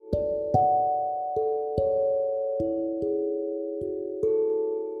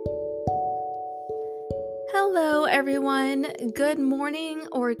everyone. Good morning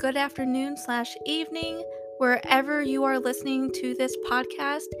or good afternoon slash evening, wherever you are listening to this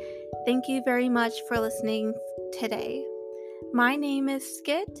podcast. Thank you very much for listening today. My name is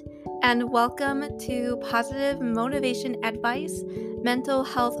Skit, and welcome to Positive Motivation Advice Mental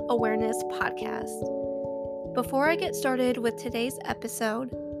Health Awareness Podcast. Before I get started with today's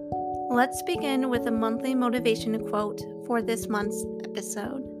episode, let's begin with a monthly motivation quote for this month's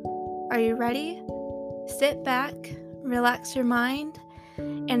episode. Are you ready? Sit back, relax your mind,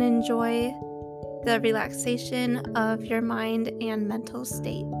 and enjoy the relaxation of your mind and mental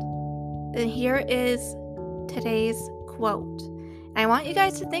state. And here is today's quote. And I want you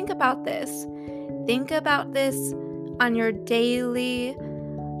guys to think about this. Think about this on your daily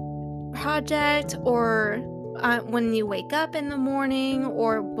project or when you wake up in the morning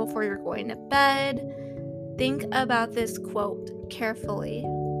or before you're going to bed. Think about this quote carefully.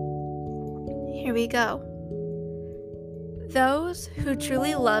 Here we go. Those who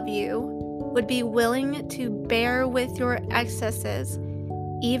truly love you would be willing to bear with your excesses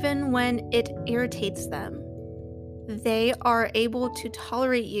even when it irritates them. They are able to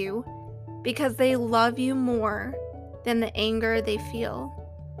tolerate you because they love you more than the anger they feel.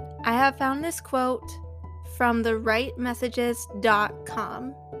 I have found this quote from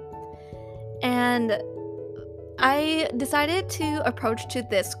therightmessages.com, and I decided to approach to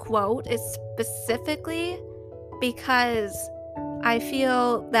this quote specifically because I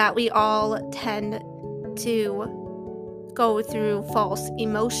feel that we all tend to go through false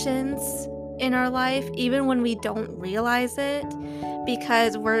emotions in our life, even when we don't realize it,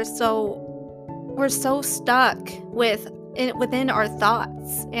 because we're so stuck within our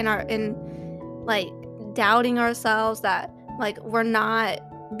thoughts and doubting ourselves that we're not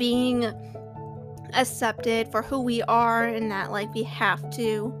being accepted for who we are, and that we have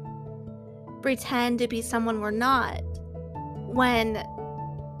to pretend to be someone we're not, when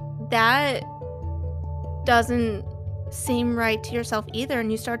that doesn't seem right to yourself either,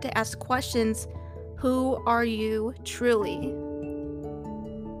 and you start to ask questions. Who are you truly?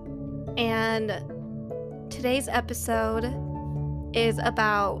 And today's episode is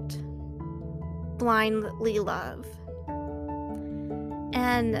about blindly love.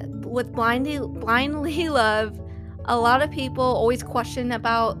 And with blindly love, a lot of people always question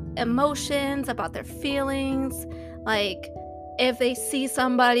about emotions, about their feelings. If they see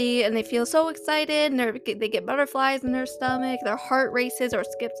somebody and they feel so excited and they get butterflies in their stomach, their heart races or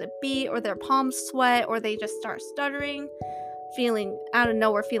skips a beat, or their palms sweat, or they just start stuttering, feeling out of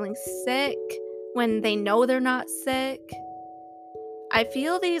nowhere, feeling sick when they know they're not sick. I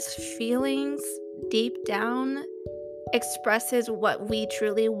feel these feelings deep down expresses what we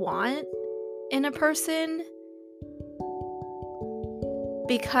truly want in a person,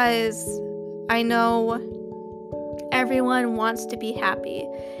 because I know everyone wants to be happy,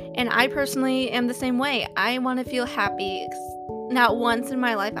 and I personally am the same way. I want to feel happy. Not once in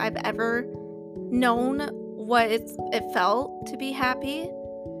my life I've ever known what it felt to be happy,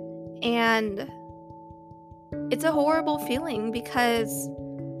 and it's a horrible feeling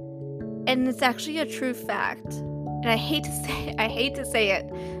and it's actually a true fact. And I hate to say it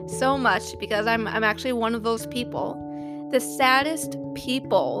so much, because I'm actually one of those people. The saddest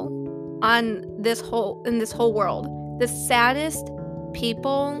people in this whole world, the saddest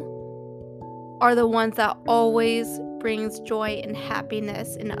people are the ones that always brings joy and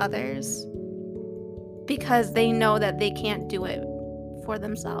happiness in others, because they know that they can't do it for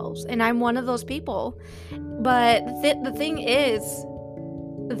themselves. And I'm one of those people. But the thing is,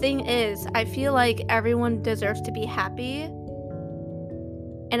 I feel like everyone deserves to be happy.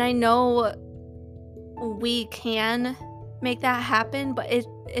 And I know we can make that happen, but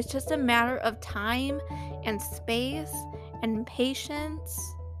it's just a matter of time and space and patience.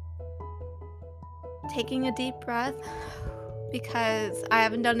 Taking a deep breath, because I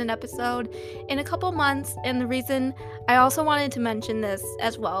haven't done an episode in a couple months, and the reason I also wanted to mention this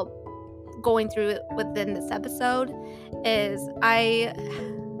as well, going through it within this episode, is I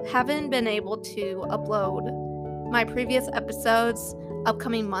haven't been able to upload my previous episodes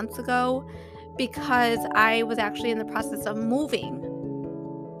upcoming months ago, because I was actually in the process of moving.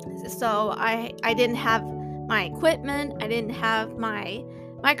 So I didn't have my equipment, I didn't have my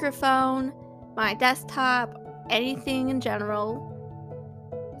microphone, my desktop, anything in general.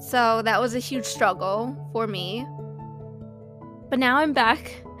 So that was a huge struggle for me. But now I'm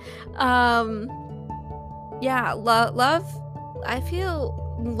back. Love, I feel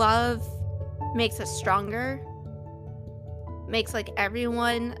love makes us stronger, makes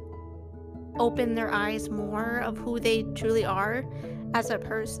everyone open their eyes more of who they truly are. as a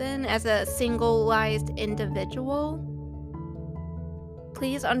person, as a singleized individual,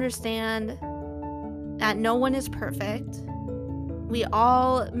 please understand that no one is perfect. We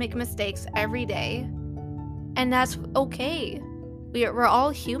all make mistakes every day, and that's okay. We're all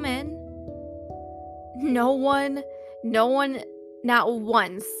human. No one, no one, not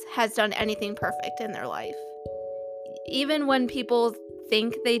once has done anything perfect in their life. Even when people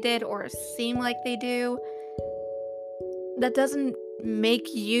think they did or seem like they do, that doesn't make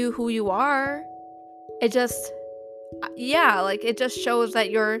you who you are. It just, yeah, like it just shows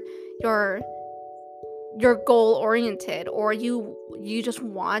that you're goal oriented, or you just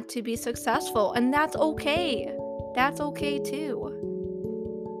want to be successful, and that's okay. That's okay too.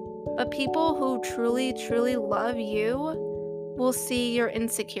 But people who truly love you will see your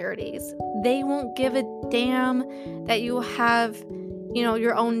insecurities. They won't give a damn that you have,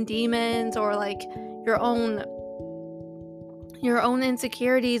 your own demons, or like your own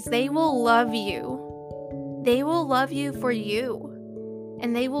insecurities. They will love you. They will love you for you,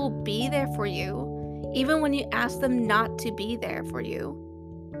 and they will be there for you even when you ask them not to be there for you.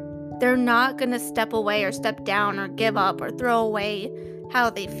 They're not going to step away or step down or give up or throw away how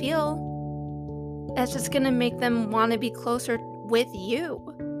they feel. That's just going to make them want to be closer with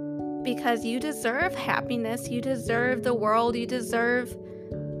you, because you deserve happiness. You deserve the world. You deserve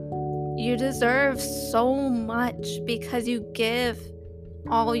so much, because you give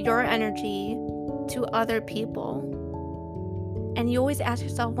all your energy to other people. And you always ask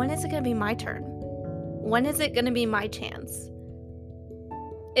yourself, when is it going to be my turn? When is it going to be my chance?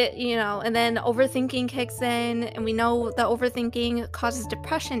 And then overthinking kicks in, and we know that overthinking causes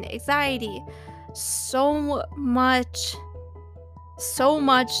depression, anxiety, so much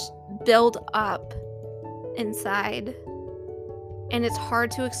build up inside. And it's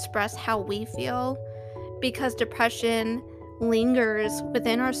hard to express how we feel, because depression lingers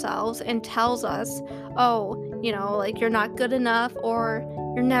within ourselves and tells us, oh, like you're not good enough, or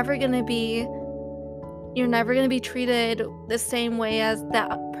you're never going to be treated the same way as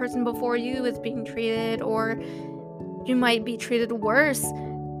that person before you is being treated, or you might be treated worse.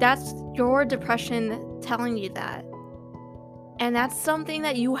 That's your depression telling you that. And that's something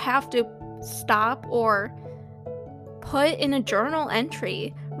that you have to stop or put in a journal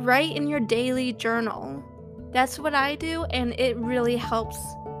entry. Write in your daily journal. That's what I do, and it really helps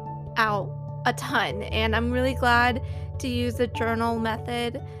out a ton. And I'm really glad to use the journal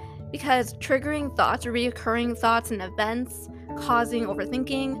method, because triggering thoughts, reoccurring thoughts and events, causing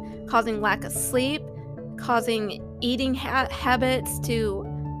overthinking, causing lack of sleep, causing eating habits to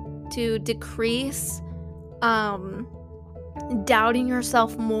decrease, doubting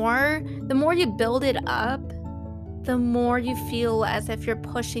yourself more. The more you build it up, the more you feel as if you're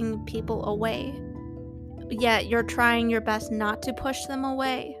pushing people away. Yet you're trying your best not to push them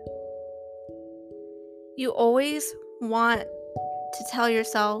away. You always want to tell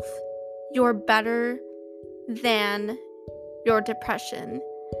yourself you're better than your depression.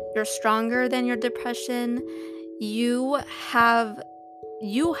 You're stronger than your depression. You have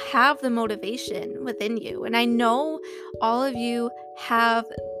the motivation within you. And I know all of you have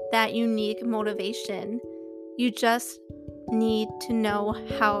that unique motivation. You just need to know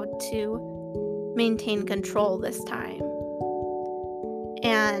how to maintain control this time.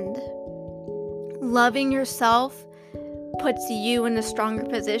 And loving yourself puts you in a stronger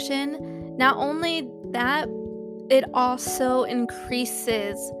position. Not only that, it also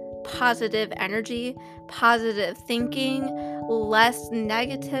increases positive energy, positive thinking, less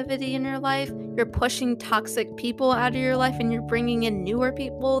negativity in your life. You're pushing toxic people out of your life, and you're bringing in newer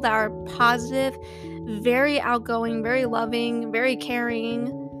people that are positive, very outgoing, very loving, very caring,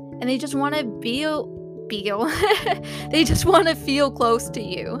 and they just want to they just want to feel close to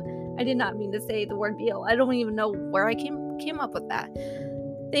you. I did not mean to say the word "beal." I don't even know where I came up with that.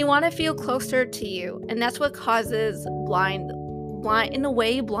 They want to feel closer to you, and that's what causes blind in a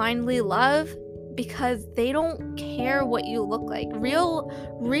way blindly love, because they don't care what you look like.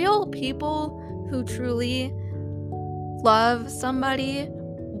 Real people who truly love somebody,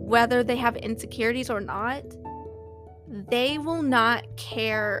 whether they have insecurities or not, they will not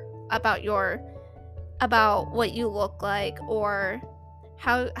care about what you look like, or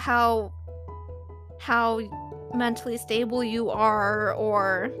how mentally stable you are,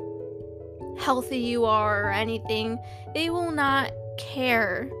 or healthy you are, or anything. They will not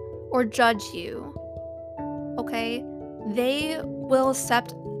care or judge you. Okay? They will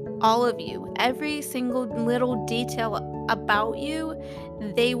accept all of you. Every single little detail about you,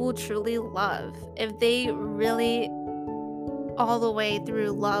 they will truly love. If they really all the way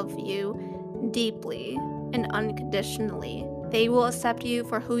through love you deeply. and unconditionally. They will accept you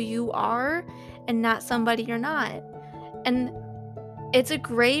for who you are and not somebody you're not. And it's a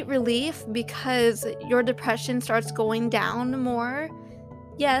great relief because your depression starts going down more.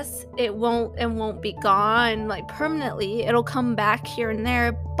 Yes, it won't be gone like permanently. It'll come back here and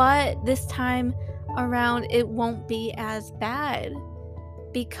there, but this time around it won't be as bad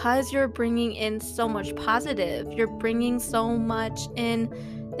because you're bringing in so much positive. You're bringing so much in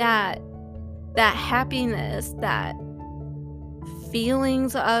that happiness, that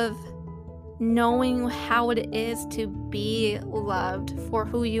feelings of knowing how it is to be loved for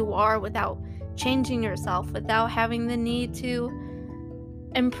who you are without changing yourself, without having the need to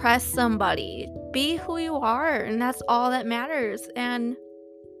impress somebody. Be who you are, and that's all that matters. And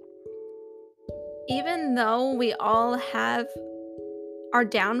even though we all have our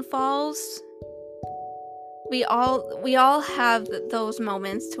downfalls, we all have those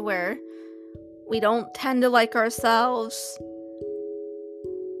moments to where we don't tend to like ourselves.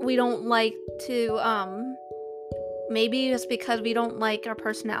 We don't like to maybe it's because we don't like our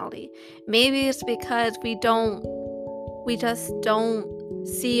personality. Maybe it's because we just don't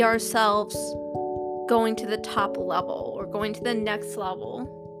see ourselves going to the top level or going to the next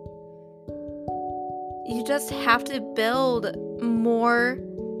level. You just have to build more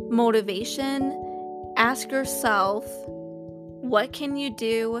motivation. Ask yourself, what can you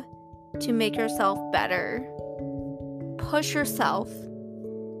do to make yourself better? Push yourself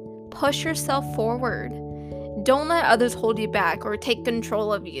forward. Don't let others hold you back or take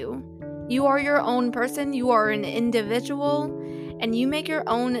control of you. You are your own person, you are an individual, and you make your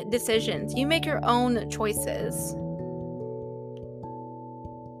own decisions. You make your own choices.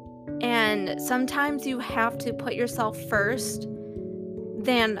 And sometimes you have to put yourself first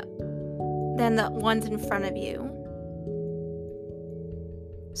than the ones in front of you.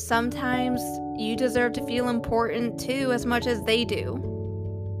 Sometimes you deserve to feel important too, as much as they do.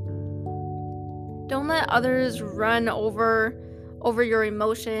 Don't let others run over your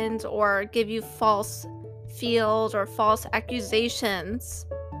emotions or give you false feels or false accusations.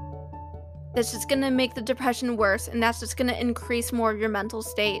 That's just going to make the depression worse, and that's just going to increase more of your mental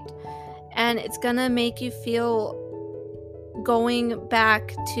state. And it's going to make you feel going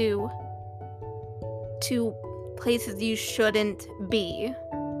back to places you shouldn't be.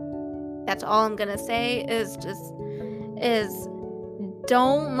 That's all I'm going to say is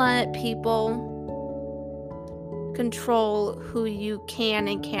don't let people control who you can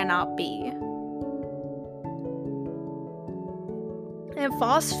and cannot be. And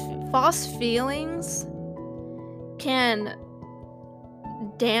false feelings can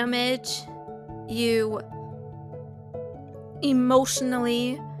damage you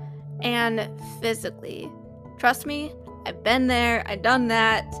emotionally and physically. Trust me, I've been there, I've done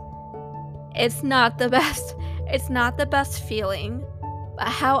that. It's not the best. It's not the best feeling. But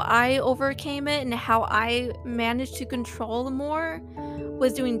how I overcame it and how I managed to control more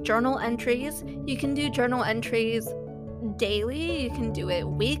was doing journal entries. You can do journal entries daily, you can do it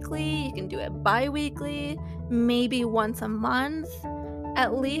weekly, you can do it bi-weekly, maybe once a month.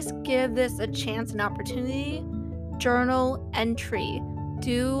 At least give this a chance and opportunity. Journal entry.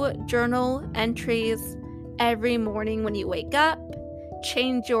 Do journal entries every morning when you wake up.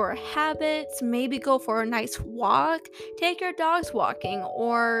 Change your habits. Maybe go for a nice walk. Take your dogs walking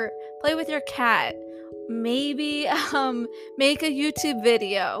or play with your cat. Maybe make a YouTube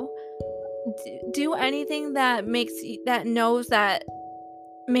video. Do anything that makes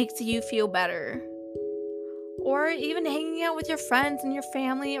you feel better. Or even hanging out with your friends and your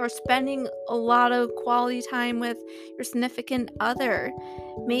family, or spending a lot of quality time with your significant other.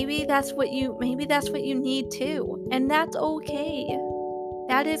 Maybe that's what you need too. And that's okay.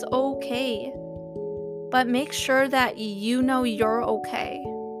 That is okay. But make sure that you know you're okay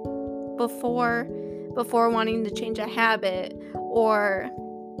before wanting to change a habit or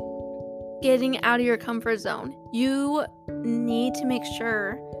getting out of your comfort zone. You need to make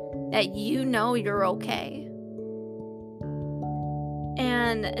sure that you know you're okay.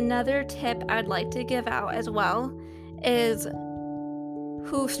 And another tip I'd like to give out as well is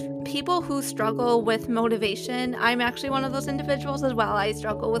people who struggle with motivation. I'm actually one of those individuals as well. I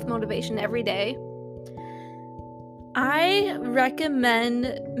struggle with motivation every day. I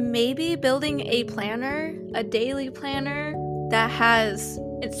recommend maybe building a planner, a daily planner that has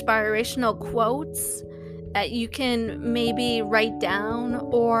inspirational quotes that you can maybe write down,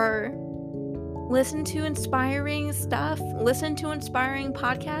 or listen to inspiring stuff, listen to inspiring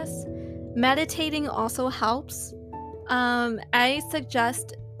podcasts. Meditating also helps. I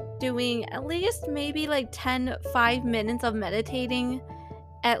suggest doing at least maybe like 5 minutes of meditating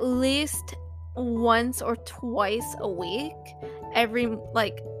at least once or twice a week, every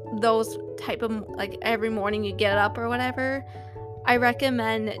like those type of like every morning you get up or whatever, I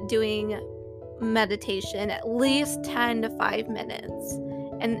recommend doing meditation at least 10 to 5 minutes.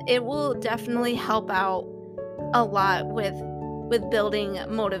 And it will definitely help out a lot with building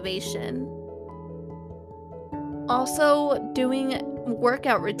motivation. Also, doing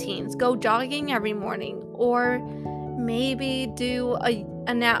workout routines. Go jogging every morning, or maybe do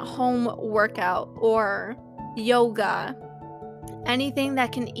an at-home workout or yoga. Anything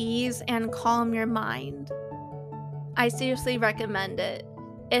that can ease and calm your mind. I seriously recommend it.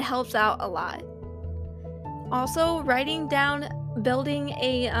 It helps out a lot. Also, writing down, building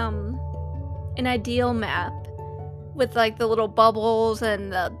an ideal map with like the little bubbles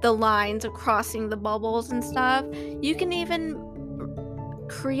and the lines of crossing the bubbles and stuff. You can even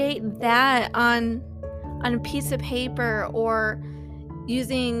create that on a piece of paper, or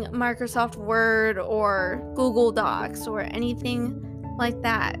using Microsoft Word or Google Docs or anything like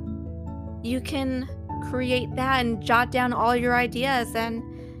that. You can create that and jot down all your ideas and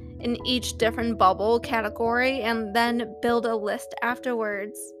in each different bubble category, and then build a list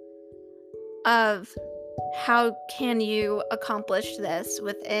afterwards of how can you accomplish this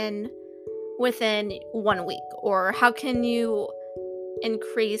within 1 week, or how can you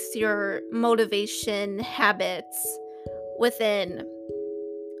increase your motivation habits within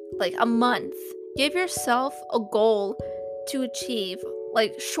like a month. Give yourself a goal to achieve,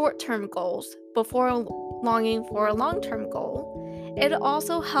 like short-term goals, before longing for a long-term goal. It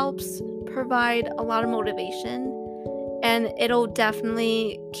also helps provide a lot of motivation, and it'll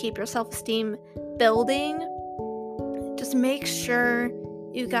definitely keep your self-esteem building. Just make sure,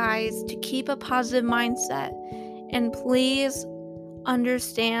 you guys, to keep a positive mindset, and please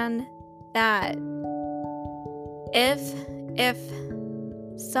understand that if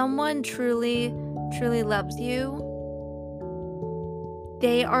someone truly loves you,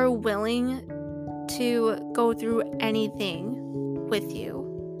 they are willing to go through anything with you,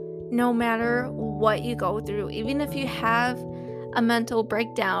 no matter what you go through. Even if you have a mental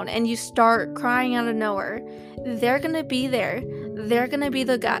breakdown and you start crying out of nowhere, they're gonna be there. They're gonna be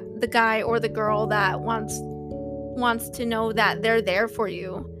the guy or the girl that wants to know that they're there for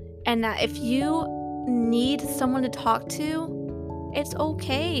you, and that if you need someone to talk to, it's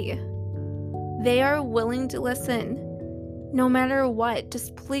okay. They are willing to listen, no matter what.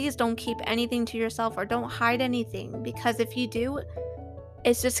 Just please don't keep anything to yourself, or don't hide anything, because if you do,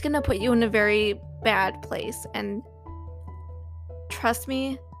 it's just gonna put you in a very bad place. And trust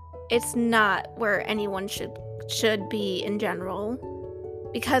me, it's not where anyone should be in general,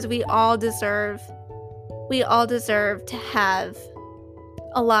 because we all deserve to have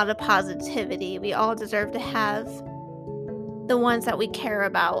a lot of positivity. We all deserve to have the ones that we care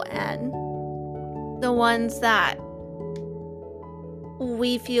about, and the ones that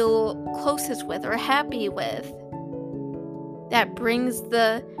we feel closest with or happy with, that brings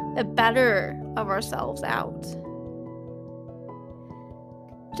the better of ourselves out.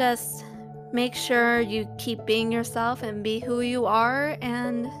 Just make sure you keep being yourself and be who you are,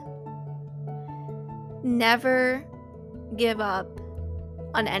 and never give up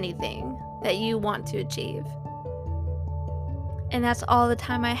on anything that you want to achieve. And that's all the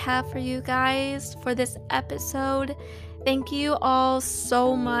time I have for you guys for this episode. Thank you all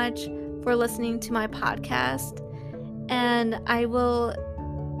so much for listening to my podcast, and I will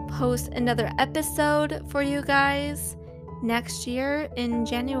post another episode for you guys next year in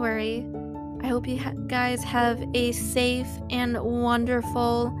January. I hope you guys have a safe and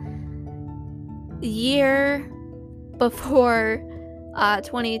wonderful year before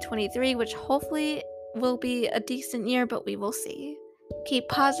 2023, which hopefully will be a decent year, but we will see. Keep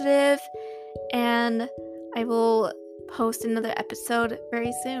positive, and I will post another episode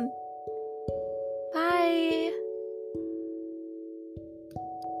very soon.